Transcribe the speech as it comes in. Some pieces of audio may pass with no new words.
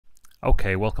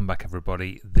Okay, welcome back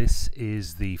everybody. This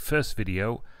is the first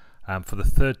video for the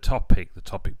third topic, the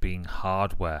topic being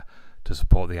hardware to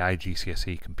support the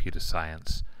IGCSE Computer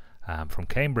Science from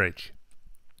Cambridge.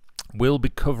 We'll be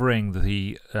covering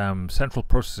the central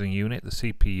processing unit, the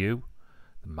CPU,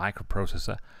 the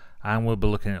microprocessor, and we'll be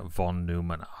looking at von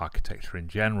Neumann architecture in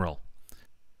general.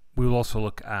 We will also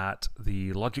look at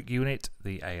the logic unit,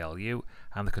 the ALU,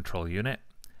 and the control unit,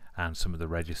 and some of the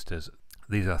registers.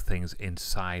 These are things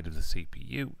inside of the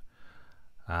CPU.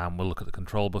 We'll look at the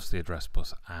control bus, the address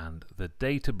bus, and the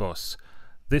data bus.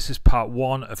 This is part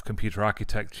one of computer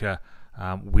architecture.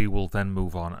 We will then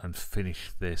move on and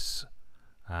finish this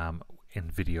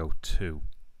in video 2.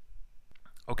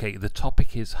 Okay, the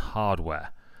topic is hardware.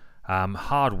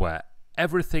 Hardware,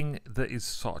 everything that is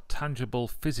sort of tangible,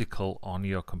 physical on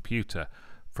your computer,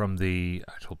 from the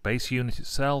actual base unit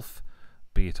itself,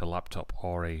 be it a laptop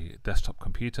or a desktop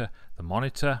computer, the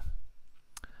monitor,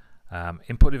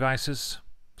 input devices,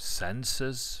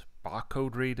 sensors,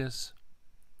 barcode readers,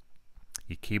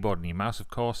 your keyboard and your mouse, of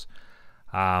course,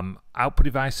 output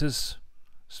devices,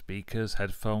 speakers,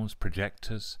 headphones,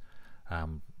 projectors,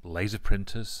 laser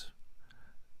printers,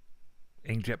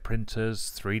 inkjet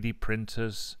printers, 3D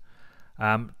printers,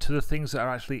 to the things that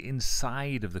are actually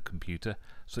inside of the computer,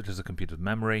 such as the computer's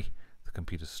memory,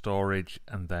 computer storage,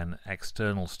 and then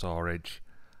external storage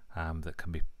that can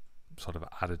be sort of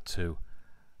added to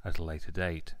at a later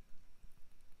date.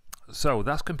 So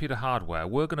that's computer hardware.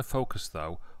 We're going to focus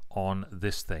though on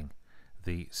this thing,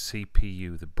 the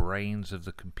CPU, the brains of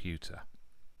the computer.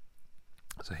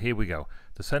 So here we go.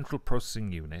 The central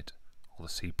processing unit, or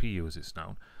the CPU as it's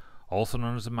known, also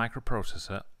known as a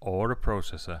microprocessor or a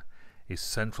processor, is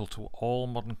central to all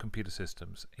modern computer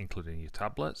systems, including your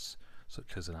tablets,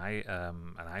 such as an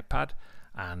iPad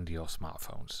and your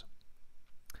smartphones.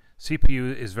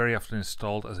 CPU is very often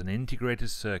installed as an integrated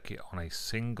circuit on a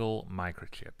single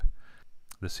microchip.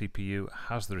 The CPU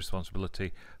has the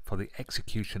responsibility for the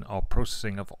execution or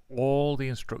processing of all the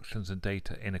instructions and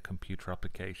data in a computer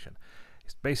application.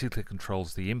 It basically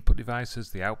controls the input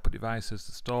devices, the output devices,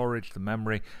 the storage, the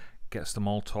memory, gets them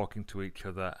all talking to each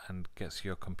other and gets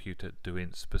your computer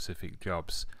doing specific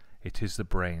jobs. It is the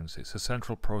brains. It's the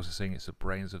central processing. It's the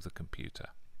brains of the computer.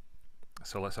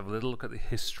 So let's have a little look at the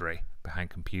history behind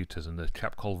computers and the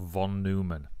chap called von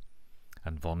Neumann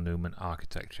and von Neumann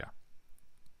architecture.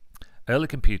 Early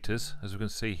computers, as we can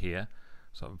see here,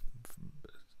 sort of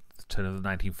the turn of the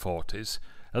 1940s,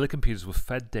 early computers were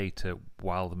fed data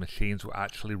while the machines were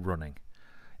actually running.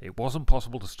 It wasn't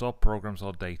possible to store programs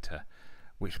or data,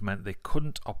 which meant they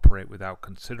couldn't operate without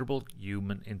considerable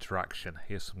human interaction.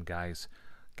 Here's some guys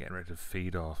getting ready to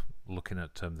feed or looking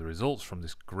at the results from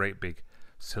this great big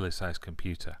silly sized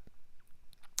computer.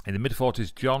 In the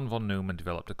mid-40s, John von Neumann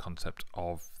developed a concept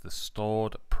of the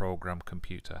stored program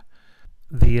computer.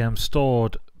 The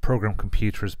stored program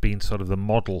computer has been sort of the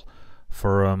model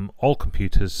for all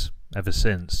computers ever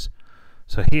since.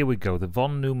 So here we go. The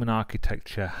von Neumann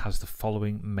architecture has the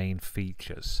following main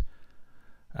features.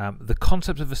 The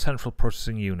concept of a central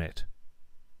processing unit.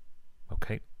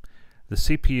 Okay. The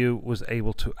CPU was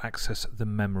able to access the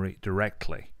memory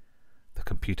directly. The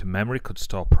computer memory could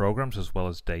store programs as well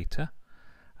as data,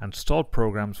 and stored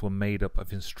programs were made up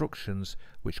of instructions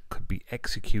which could be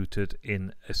executed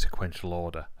in a sequential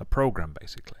order, a program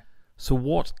basically. So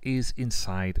what is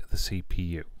inside the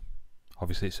CPU?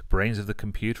 Obviously it's the brains of the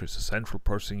computer, it's the central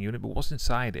processing unit, but what's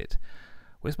inside it?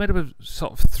 Well, it's made up of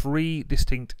sort of 3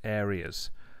 distinct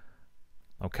areas.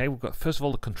 Okay, we've got first of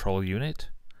all the control unit,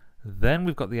 then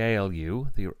we've got the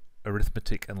ALU, the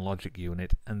arithmetic and logic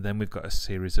unit, and then we've got a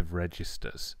series of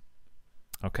registers.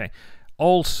 Okay,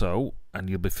 also, and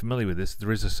you'll be familiar with this,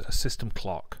 there is a system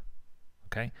clock.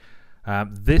 Okay,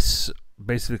 this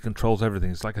basically controls everything.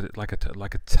 It's like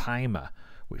a timer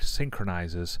which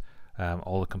synchronizes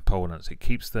all the components. It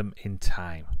keeps them in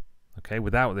time. Okay,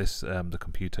 without this, the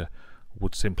computer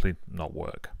would simply not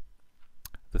work.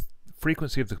 The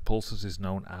frequency of the pulses is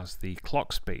known as the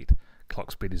clock speed. Clock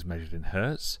speed is measured in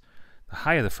hertz. The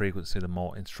higher the frequency, the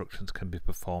more instructions can be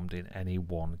performed in any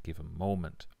one given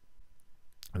moment.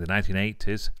 In the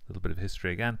 1980s, a little bit of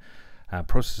history again,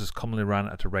 processors commonly ran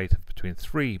at a rate of between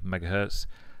 3 MHz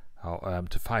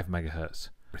to 5 MHz,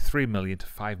 3 million to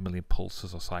 5 million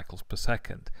pulses or cycles per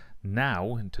second.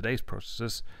 Now, in today's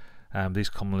processors, these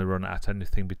commonly run at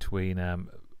anything between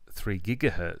 3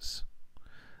 GHz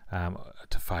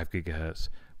to 5 GHz,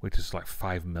 which is like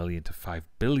 5 million to 5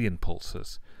 billion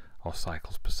pulses or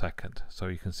cycles per second. So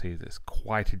you can see there's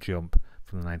quite a jump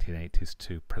from the 1980s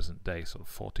to present day, sort of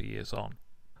 40 years on.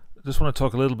 I just want to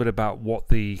talk a little bit about what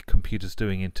the computer's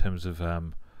doing in terms of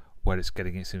where it's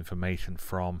getting its information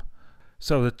from,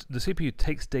 So the CPU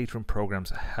takes data and programs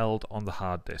held on the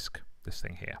hard disk, this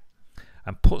thing here,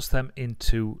 and puts them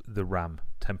into the RAM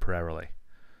temporarily.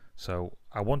 So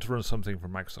I want to run something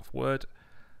from Microsoft Word,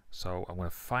 so I'm going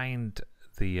to find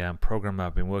the program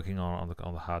I've been working on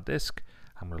the hard disk.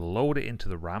 I'm going to load it into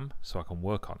the RAM so I can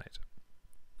work on it.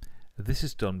 This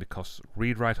is done because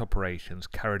read-write operations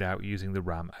carried out using the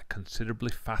RAM are considerably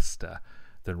faster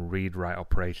than read-write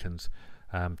operations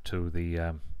to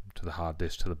the hard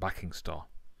disk, to the backing store.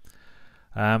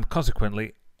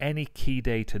 Consequently, any key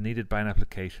data needed by an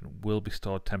application will be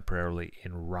stored temporarily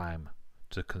in RAM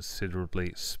to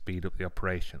considerably speed up the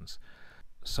operations.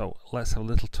 So let's have a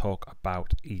little talk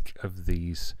about each of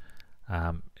these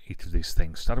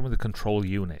things, starting with the control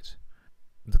unit.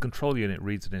 The control unit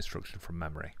reads an instruction from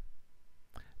memory.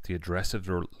 The address of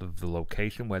the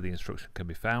location where the instruction can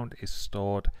be found is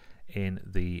stored in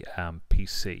the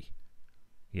PC.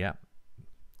 Yeah,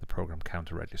 the program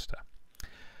counter register.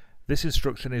 This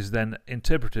instruction is then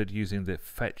interpreted using the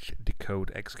fetch,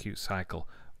 decode, execute cycle,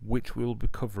 which we will be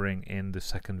covering in the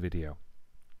second video.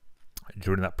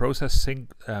 During that process,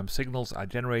 signals are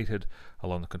generated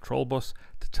along the control bus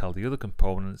to tell the other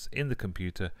components in the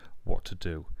computer what to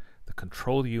do. The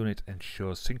control unit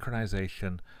ensures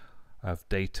synchronization of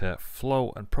data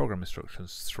flow and program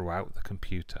instructions throughout the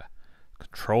computer,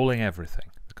 controlling everything,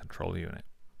 the control unit.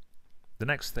 The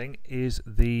next thing is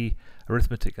the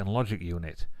arithmetic and logic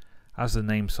unit. As the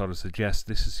name sort of suggests,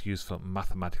 this is used for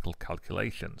mathematical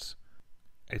calculations.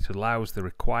 It allows the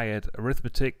required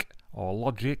arithmetic or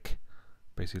logic,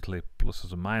 basically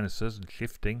pluses and minuses and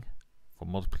shifting for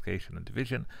multiplication and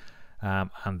division,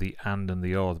 and the AND and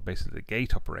the OR, basically the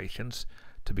gate operations,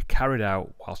 to be carried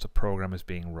out whilst a program is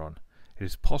being run. It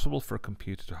is possible for a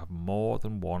computer to have more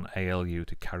than one ALU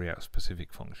to carry out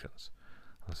specific functions.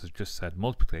 As I just said,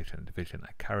 multiplication and division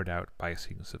are carried out by a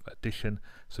sequence of addition,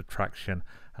 subtraction,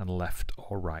 and left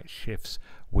or right shifts.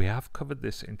 We have covered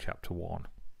this in chapter 1.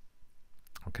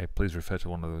 Okay, please refer to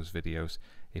one of those videos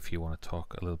if you want to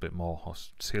talk a little bit more or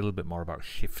see a little bit more about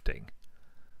shifting.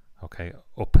 Okay,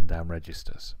 up and down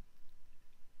registers.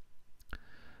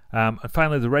 And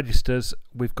finally, the registers.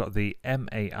 We've got the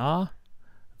MAR,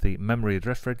 the memory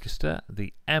address register,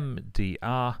 the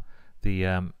MDR,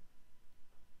 the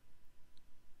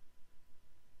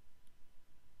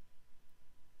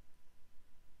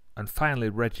and finally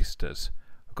registers.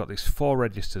 We've got these 4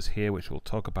 registers here, which we'll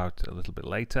talk about a little bit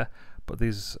later, but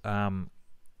these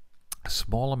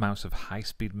small amounts of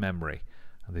high-speed memory,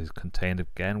 and these are contained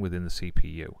again within the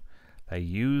CPU. They're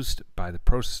used by the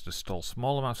processor to store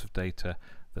small amounts of data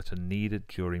that are needed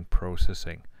during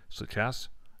processing, such as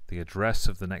the address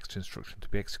of the next instruction to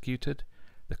be executed,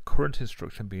 the current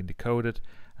instruction being decoded,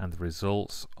 and the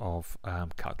results of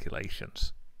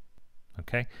calculations.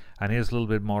 Okay, and here's a little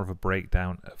bit more of a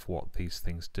breakdown of what these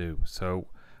things do. So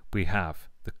we have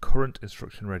the current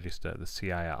instruction register, the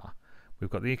CIR. We've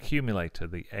got the accumulator,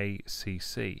 the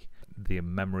ACC, the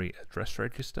memory address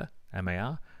register,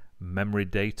 MAR, memory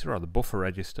data or the buffer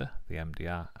register, the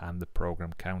MDR, and the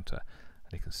program counter.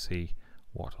 And you can see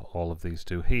what all of these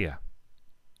do here.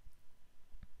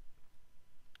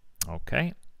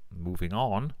 Okay, moving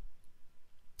on.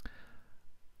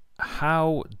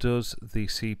 How does the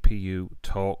CPU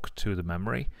talk to the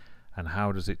memory, and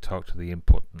how does it talk to the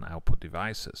input and output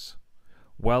devices?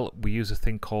 Well, we use a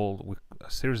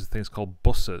series of things called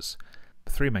buses.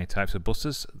 3 main types of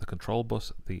buses: the control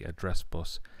bus, the address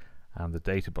bus, and the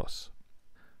data bus.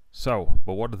 So,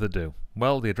 but what do they do?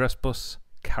 Well, the address bus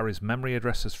carries memory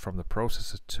addresses from the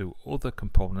processor to other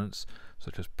components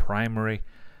such as primary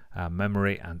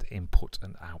memory and input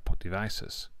and output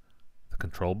devices. The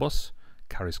control bus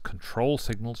carries control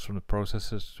signals from the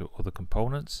processors to other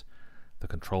components. The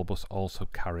control bus also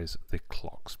carries the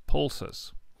clock's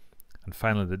pulses. And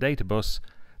finally, the data bus,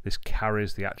 this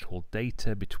carries the actual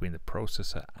data between the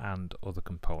processor and other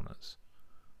components.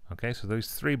 Okay, so those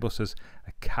 3 buses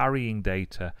are carrying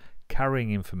data,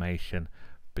 carrying information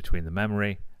between the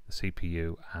memory, the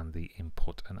CPU, and the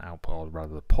input and output, or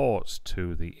rather the ports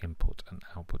to the input and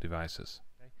output devices.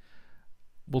 Okay.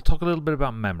 We'll talk a little bit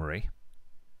about memory,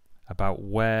 about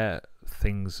where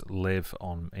things live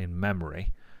in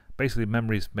memory. Basically,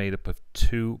 memory is made up of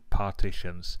 2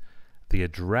 partitions: the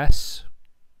address,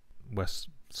 where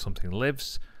something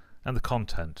lives, and the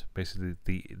content, basically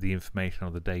the information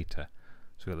or the data.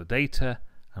 So we've got the data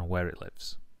and where it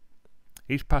lives.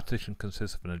 Each partition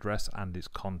consists of an address and its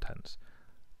contents.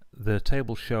 The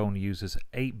table shown uses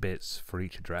 8 bits for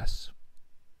each address.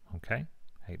 Okay,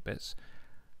 8 bits,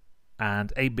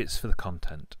 and 8 bits for the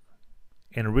content.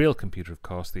 In a real computer, of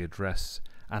course, the address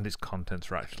and its contents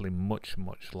are actually much,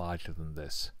 much larger than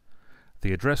this.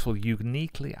 The address will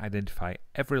uniquely identify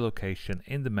every location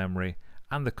in the memory,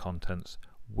 and the contents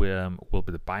will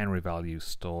be the binary values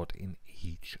stored in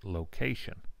each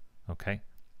location. Okay,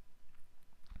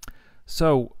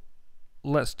 so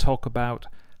let's talk about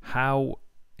how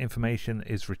information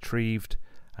is retrieved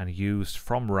and used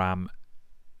from RAM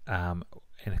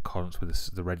in accordance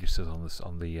with the registers on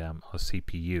the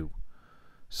CPU.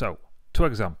 So, two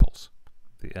examples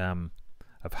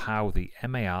of how the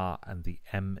MAR and the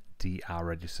MDR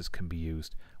registers can be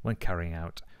used when carrying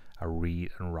out a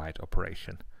read and write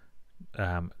operation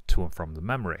to and from the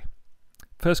memory.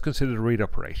 First, consider the read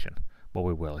operation. Well,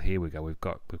 we will. Here we go. We've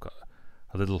got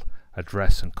a little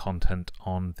address and content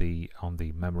on the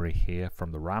memory here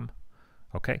from the RAM.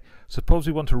 Okay. Suppose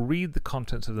we want to read the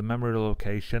contents of the memory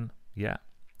location. Yeah.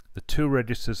 The two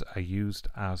registers are used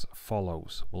as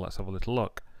follows. Well, let's have a little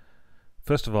look.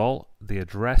 First of all, the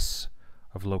address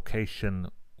of location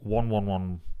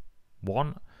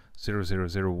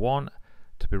 11110001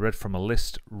 to be read from a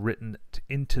list written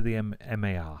into the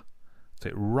MAR. So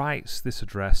it writes this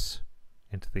address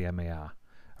into the MAR.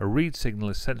 A read signal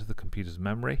is sent to the computer's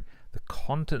memory. The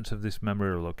contents of this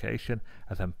memory location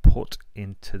are then put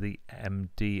into the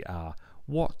MDR.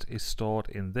 What is stored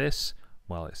in this?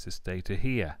 Well, it's this data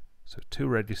here. So two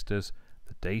registers,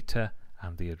 the data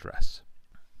and the address.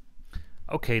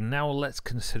 Okay, now let's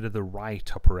consider the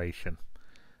write operation.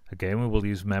 Again, we will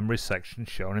use memory section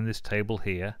shown in this table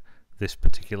here, this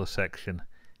particular section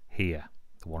here,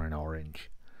 the one in orange.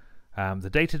 The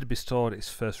data to be stored is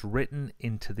first written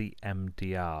into the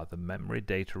MDR, the memory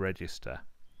data register.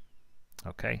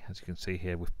 Okay, as you can see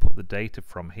here, we've put the data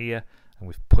from here and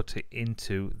we've put it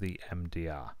into the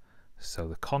MDR. So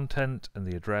the content and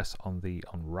the address on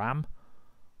RAM,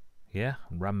 yeah,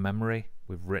 RAM memory,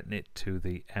 we've written it to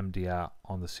the MDR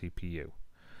on the CPU.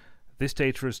 This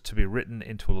data is to be written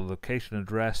into a location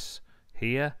address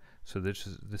here, so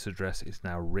this address is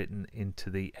now written into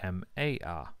the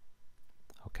MAR.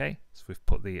 Okay, so we've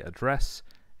put the address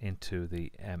into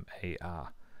the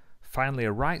MAR. Finally,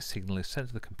 a write signal is sent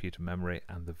to the computer memory,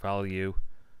 and the value,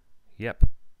 yep,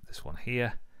 this one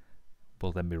here,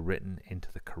 will then be written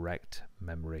into the correct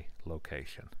memory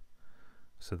location.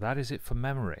 So that is it for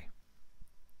memory.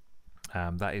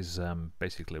 That is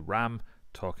basically RAM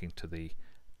talking to the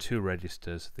two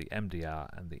registers, the MDR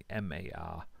and the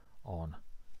MAR on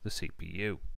the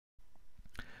CPU.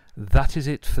 That is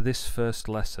it for this first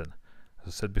lesson. As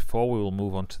I said before, we will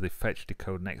move on to the fetch,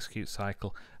 decode and execute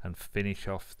cycle and finish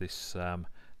off this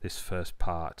this first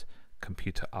part,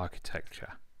 computer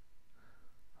architecture.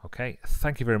 Okay,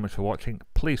 thank you very much for watching.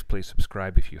 Please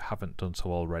subscribe if you haven't done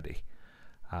so already,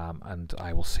 and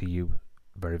I will see you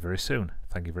very soon.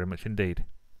 Thank you very much indeed.